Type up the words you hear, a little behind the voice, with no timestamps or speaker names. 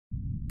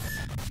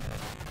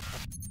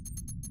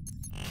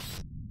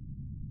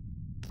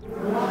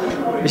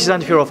This is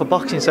Andi for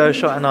Boxing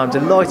Social, and I'm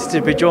delighted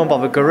to be joined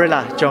by the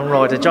gorilla, John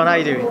Ryder. John, how are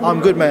you doing? I'm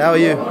good, mate. How are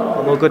you?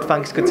 I'm all good,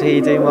 thanks. Good to hear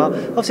you doing well.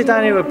 Obviously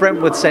down here at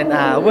Brentwood Centre,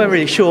 I weren't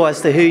really sure as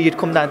to who you'd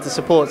come down to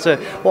support, so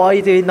what are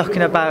you doing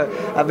knocking about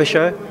at the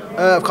show?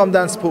 I've come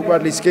down to support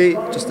Bradley Skeet,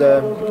 just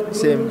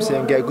see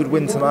him get a good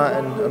win tonight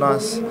and a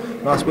nice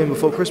win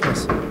before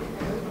Christmas.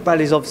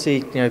 Bradley's obviously,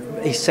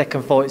 his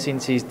second fight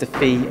since his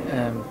defeat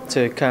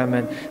to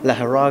Khan-Brook.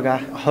 I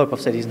hope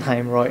I've said his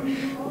name right.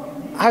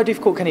 How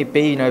difficult can it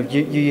be,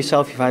 you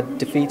yourself, you've had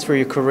defeats through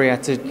your career,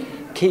 to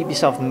keep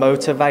yourself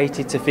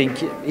motivated to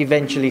think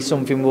eventually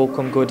something will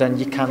come good and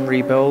you can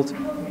rebuild?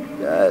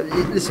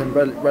 Listen,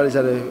 Bradley's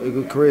had a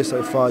good career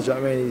so far, do you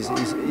know what I mean?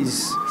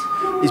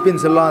 He's been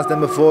to the Lions Den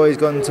before, he's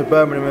gone to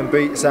Birmingham and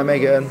beat Sam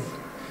Egerton.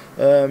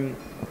 I'm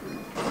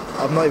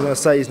not even going to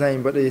say his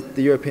name, but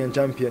the European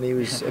champion, he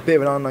was a bit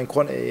of an unknown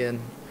quantity, and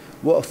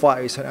what a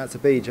fighter he's turned out to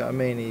be, do you know what I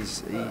mean?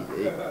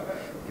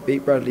 He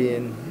beat Bradley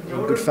in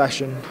good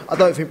fashion. I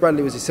don't think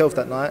Bradley was himself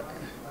that night,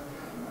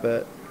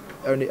 but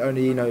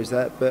only he knows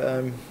that. But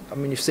I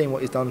mean, you've seen what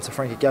he's done to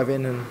Frankie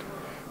Gavin, and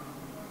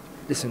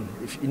listen,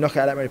 if you knock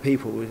out that many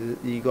people,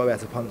 you've got to be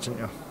able to punch,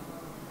 haven't you?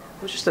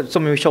 Well, just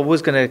something which I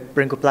was going to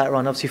bring up later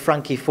on. Obviously,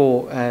 Frankie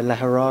fought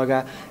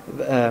Khan-Brook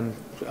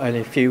only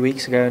a few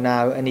weeks ago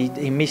now, and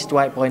he missed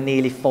weight by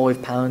nearly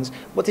 5 pounds.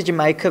 What did you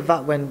make of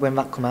that when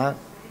that come out?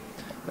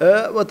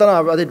 Well, I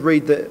don't know. I did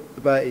read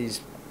about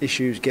his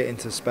issues getting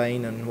to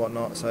Spain and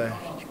whatnot, so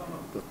I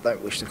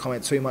don't wish to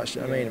comment too much,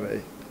 you know what I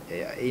mean?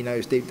 But he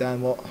knows deep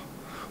down what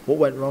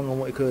went wrong and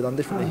what he could have done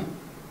differently.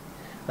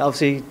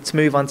 Obviously, to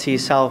move on to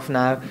yourself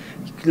now,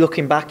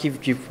 looking back,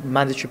 you've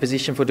mandatory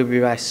position for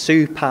WBA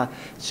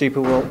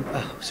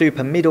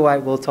super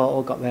middleweight world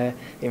title, got there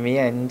in the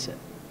end.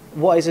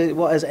 What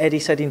has Eddie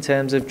said in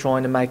terms of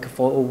trying to make a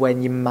fight, or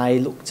when you may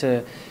look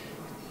to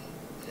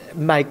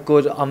make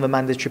good on the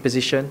mandatory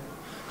position?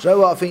 Do you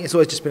know what? I think it's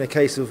always just been a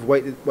case of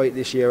wait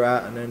this year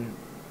out, and then,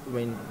 I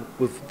mean,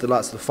 with the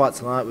likes of the fight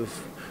tonight,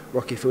 with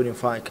Rocky Fielding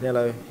fighting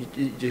Canelo,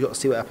 you've got to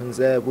see what happens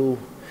there.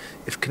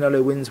 If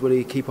Canelo wins, will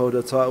he keep hold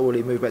of the title? Will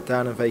he move back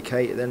down and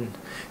vacate? Then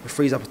it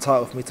frees up a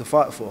title for me to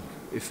fight for.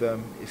 If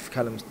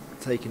Callum's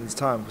taking his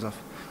time, because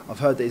I've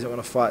heard that he's not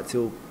going to fight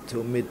till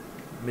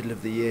middle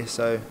of the year.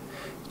 So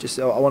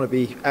I want to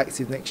be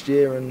active next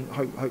year, and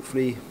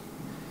hopefully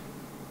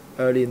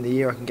early in the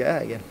year I can get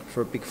out again for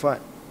a big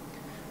fight.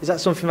 Is that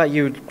something that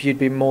you'd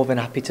be more than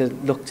happy to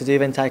look to do,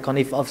 then take on,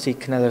 if obviously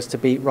Canelo's to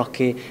beat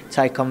Rocky,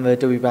 take on the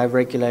WBA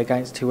regular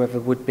against whoever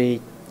would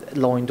be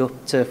lined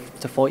up to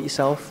fight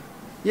yourself?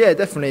 Yeah,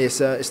 definitely.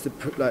 It's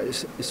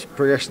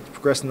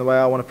progressing the way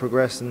I want to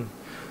progress, and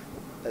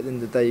at the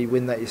end of the day, you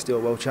win that, you're still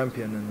a world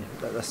champion, and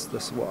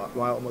that's what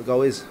my ultimate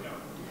goal is.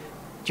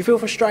 Do you feel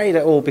frustrated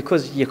at all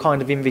because you're kind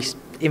of in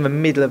the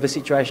middle of a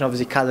situation?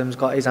 Obviously, Callum's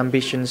got his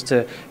ambitions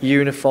to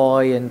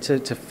unify and to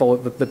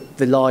fight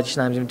the largest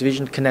names in the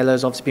division.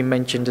 Canelo's obviously been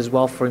mentioned as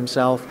well for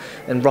himself,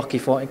 and Rocky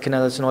fighting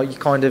Canelo tonight. You're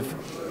kind of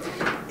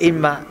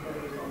in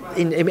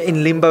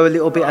limbo a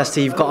little bit as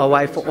to you've got to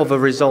wait for other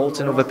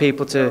results and other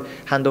people to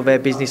handle their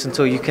business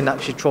until you can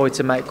actually try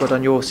to make good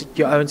on your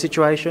own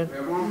situation.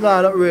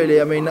 No, not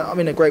really. I mean, I'm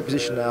in a great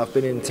position now. I've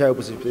been in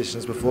terrible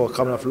positions before,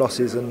 coming off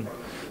losses and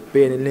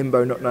being in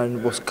limbo, not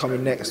knowing what's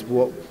coming next,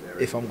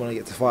 if I'm going to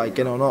get to fight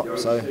again or not.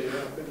 So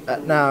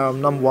now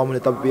I'm number one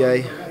with the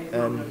WBA,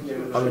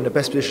 and I'm in the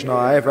best position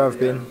I ever have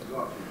been,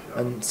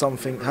 and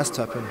something has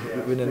to happen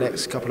within the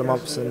next couple of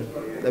months, and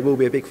there will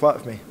be a big fight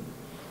for me.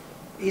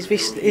 Is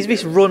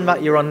this run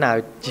that you're on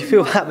now, do you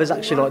feel that there's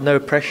actually no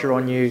pressure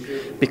on you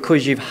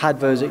because you've had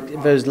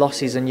those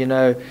losses, and you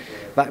know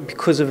that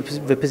because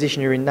of the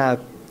position you're in now,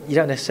 you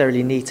don't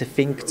necessarily need to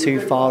think too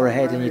far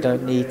ahead, and you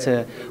don't need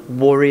to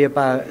worry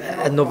about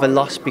another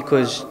loss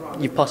because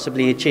you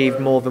possibly achieved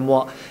more than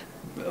what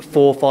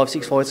 4, 5,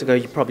 6 fights ago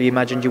you probably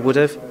imagined you would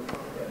have?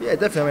 Yeah,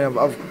 definitely. I mean,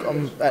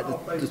 I'm at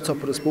the top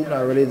of the sport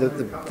now, really.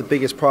 The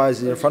biggest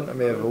prize is in front of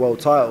me of a world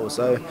title.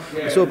 So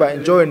it's all about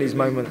enjoying these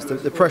moments.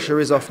 The pressure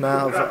is off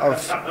now.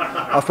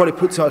 I've probably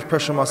put too much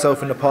pressure on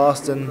myself in the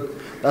past, and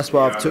that's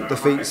why I've took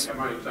defeats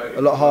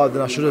a lot harder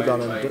than I should have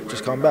done and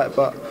just come back.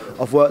 But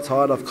I've worked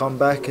hard. I've come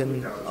back,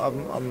 and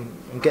I'm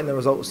getting the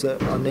results that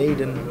I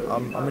need, and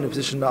I'm in a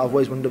position that I've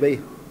always wanted to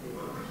be.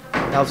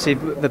 Obviously,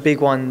 the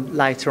big one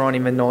later on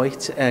in the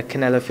night,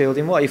 Canelo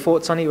Fielding. What are your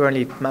thoughts on it? We're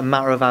only a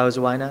matter of hours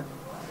away now.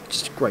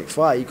 Just a great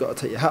fight. You've got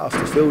to take your hat off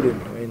to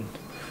Fielding. I mean,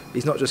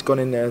 he's not just gone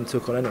in there and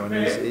took on anyone.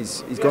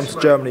 He's gone to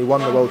Germany, won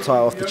the world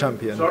title off the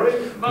champion.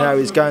 Now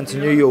he's going to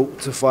New York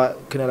to fight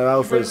Canelo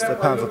Alvarez, the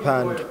pound for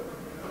pound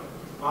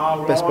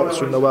best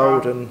boxer in the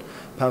world, and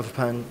pound for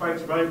pound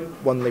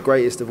one of the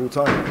greatest of all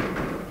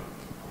time.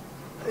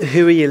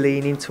 Who are you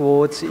leaning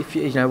towards? If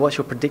what's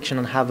your prediction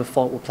on how the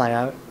fight will play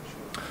out?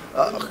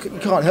 You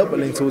can't help but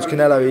lean towards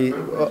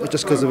Canelo,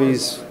 just because of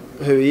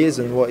who he is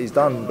and what he's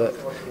done, but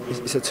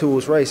it's a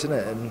two-horse race, isn't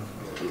it? And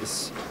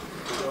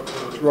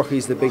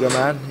Rocky's the bigger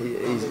man.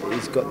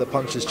 He's got the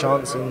puncher's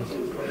chance, and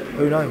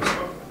who knows?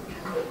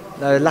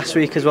 Last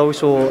week as well we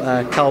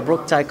saw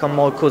Khan-Brook take on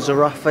Michael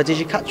Zarafa. Did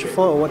you catch the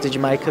fight or what did you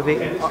make of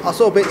it? I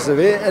saw bits of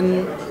it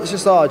and it's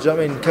just hard. I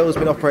mean, Kel's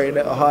been operating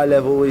at a high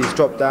level, he's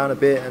dropped down a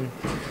bit and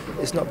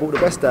it's not brought the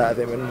best out of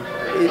him.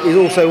 And he's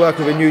also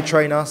working with a new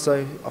trainer,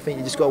 so I think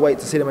you just got to wait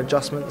to see them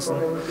adjustments.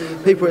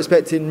 And people are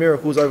expecting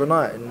miracles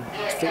overnight, and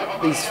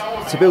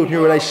to build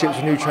new relationships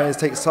with new trainers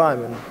takes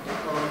time.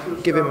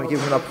 And give him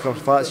another couple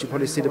of fights, you'll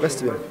probably see the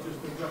best of him.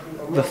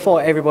 The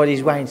fight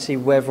everybody's waiting to see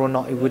whether or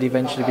not it would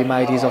eventually be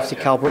made is obviously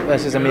Khan-Brook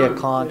versus Amir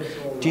Khan.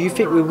 Do you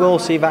think we will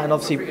see that? And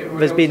obviously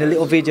there's been a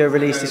little video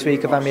released this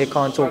week of Amir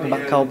Khan talking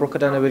about Khan-Brook. I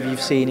don't know whether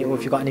you've seen it or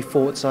if you've got any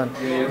thoughts on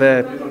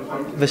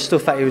the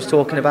stuff that he was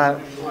talking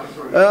about.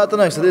 I don't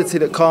know, so I did see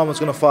that Khan was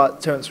going to fight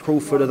Terence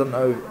Crawford. I don't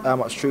know how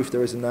much truth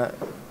there is in that.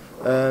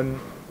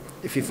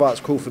 If he fights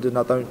Crawford, then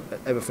I don't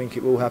ever think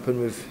it will happen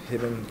with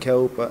him and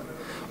Kell, but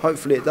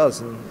hopefully it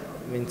does. And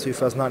I mean,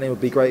 2019 would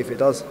be great if it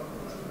does.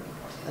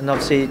 And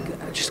obviously,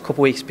 just a couple of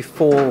weeks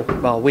before,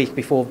 well, a week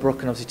before Brook,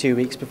 and obviously 2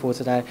 weeks before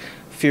today,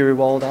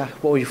 Purewal.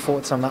 What were your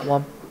thoughts on that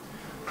one?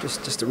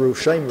 Just a real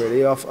shame,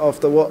 really.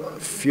 After what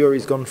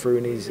Fury's gone through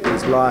in his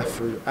life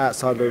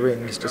outside of the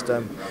ring,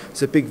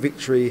 it's a big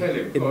victory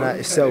in that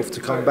itself to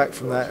come back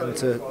from that and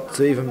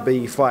to even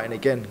be fighting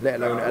again,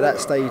 let alone at that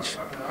stage,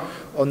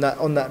 on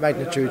that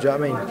magnitude. You know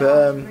what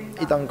I mean? But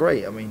he done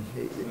great. I mean,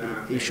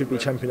 he should be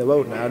champion of the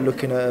world now.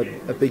 Looking at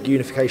a big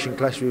unification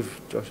clash with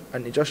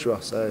Andi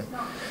Joshua. So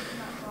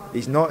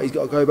he's not. He's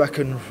got to go back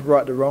and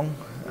right the wrong.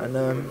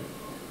 And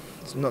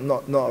it's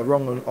not a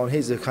wrong on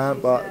his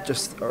account, but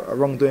just a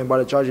wrongdoing by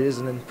the judges,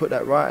 and then put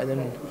that right, and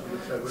then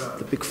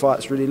the big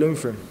fights really loom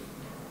for him.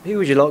 Who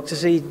would you like to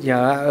see,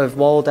 out of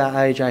Wilder,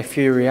 AJ,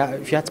 Fury?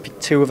 If you had to pick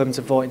two of them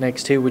to fight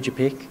next, who would you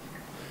pick?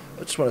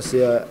 I just want to see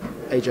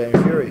AJ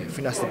and Fury. I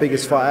think that's the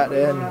biggest fight out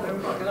there,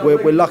 and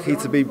we're lucky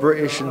to be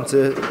British and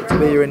to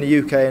be here in the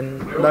UK, and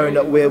knowing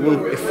that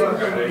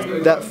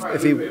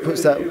if he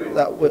puts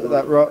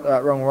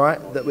that wrong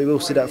right, that we will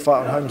see that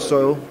fight on home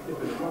soil,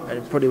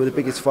 and probably the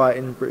biggest fight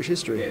in British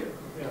history.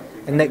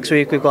 And next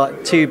week we've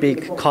got two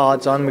big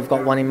cards on. We've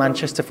got one in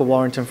Manchester for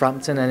Warrington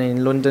Frampton and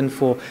in London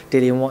for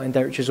Dillian White and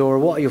Derek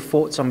Chisora. What are your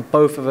thoughts on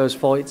both of those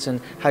fights,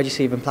 and how do you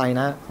see them playing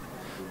out?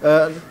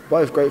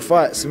 Both great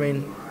fights. I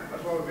mean,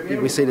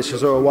 we see the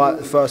Chisora White,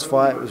 the first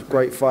fight, it was a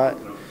great fight.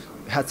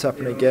 It had to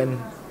happen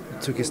again,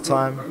 it took his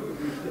time.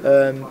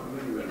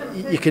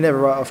 You can never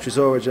write off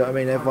Chisora, do you know what I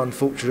mean? Everyone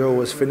thought Chisora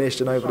was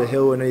finished and over the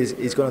hill, and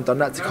he's gone and done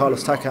that to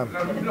Carlos Takam.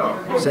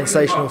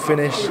 Sensational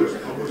finish.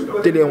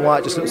 Dillian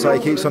White just looks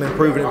like he keeps on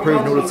improving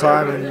all the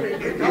time, and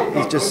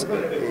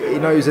he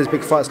knows there's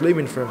big fights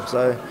looming for him,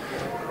 so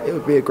it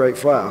would be a great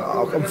fight.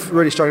 I'm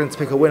really struggling to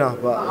pick a winner,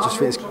 but I just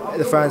think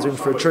the fans are in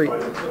for a treat.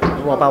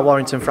 What about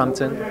Warrington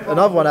Frampton?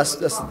 Another one that's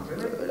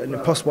an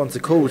impossible one to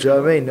call, do you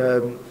know what I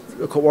mean?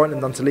 Look what Warrington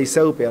done to Lee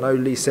Selby. I know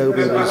Lee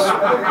Selby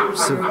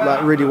was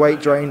really weight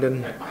drained,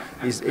 and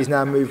he's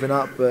now moving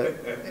up, but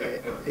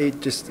he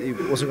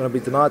wasn't going to be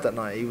denied that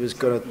night. He was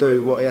going to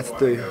do what he had to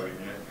do.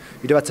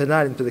 You'd have had to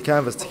nail him to the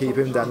canvas to keep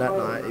him down that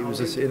night. He was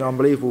just in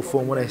unbelievable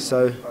form, wasn't he?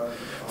 So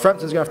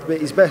Frampton's going to have to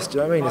beat his best, do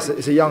you know what I mean?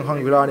 It's a young,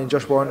 hungry lion in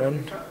Josh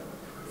Warrington.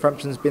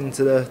 Frampton's been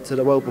to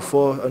the world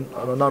before on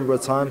a number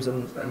of times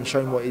and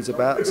shown what he's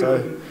about.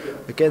 So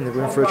again,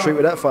 they're in for a treat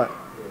with that fight.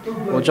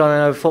 Well, John,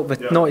 I thought the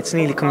night's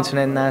nearly coming to an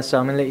end now, so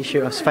I'm going to let you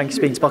shoot us. Thank you for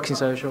speaking to Boxing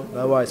Social.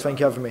 No worries, thank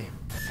you for having me.